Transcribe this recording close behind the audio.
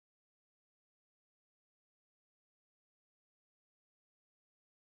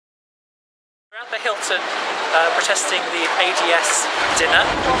We're at the Hilton protesting the ADS dinner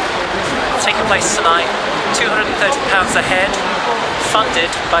taking place tonight, £230 a head, funded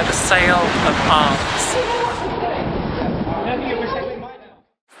by the sale of arms.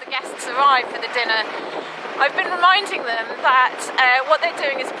 The guests arrive for the dinner. I've been reminding them that what they're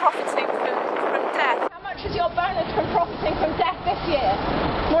doing is profiting from death. How much is your bonus from profiting from death this year?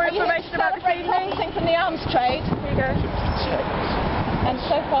 More information about this evening? Profiting from the arms trade. Here you go. And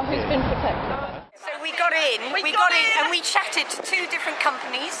so far, who's been protected? So we got in and we chatted to two different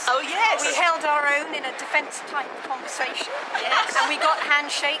companies. Oh yes! We held our own in a defence type of conversation. Yes! And we got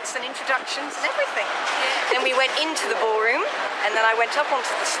handshakes and introductions and everything. Yes. Then we went into the ballroom and then I went up onto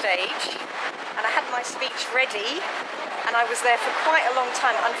the stage and I had my speech ready and I was there for quite a long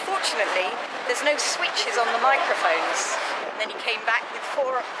time. Unfortunately, there's no switches on the microphones. And then he came back with 4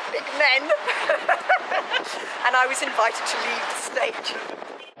 big men and I was invited to leave the stage.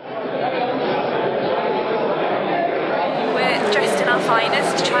 Dressed in our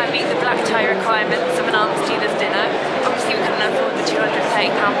finest to try and meet the black tie requirements of an arms dealer's dinner. Obviously we couldn't afford the £230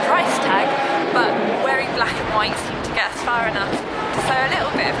 price tag, but wearing black and white seemed to get us far enough to sow a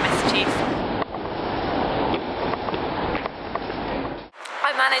little bit of mischief.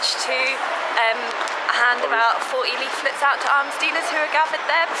 I managed to hand about 40 leaflets out to arms dealers who were gathered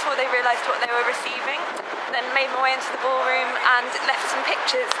there before they realised what they were receiving. Then made my way into the ballroom and left some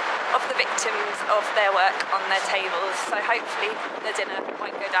pictures of the victims of their work on their tables, so hopefully the dinner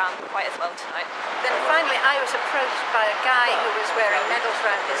won't go down quite as well tonight. Then finally I was approached by a guy who was wearing medals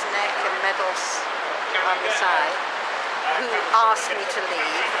around his neck and medals on the side, who asked me to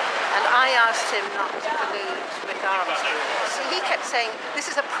leave, and I asked him not to collude with arms dealers. He kept saying, this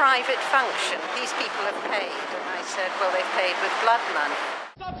is a private function, these people have paid, and I said, well, they've paid with blood money.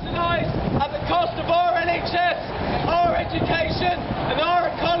 Subsidised at the cost of our NHS, our education and our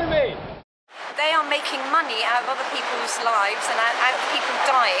economy. They are making money out of other people's lives and out of people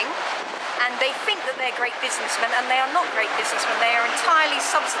dying, and they think that they're great businessmen, and they are not great businessmen. They are entirely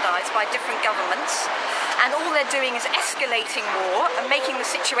subsidised by different governments, and all they're doing is escalating war and making the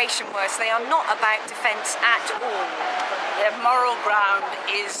situation worse. They are not about defence at all. Their moral ground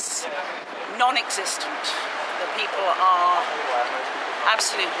is non-existent. The people are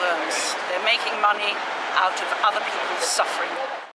absolute worms. They're making money out of other people's suffering.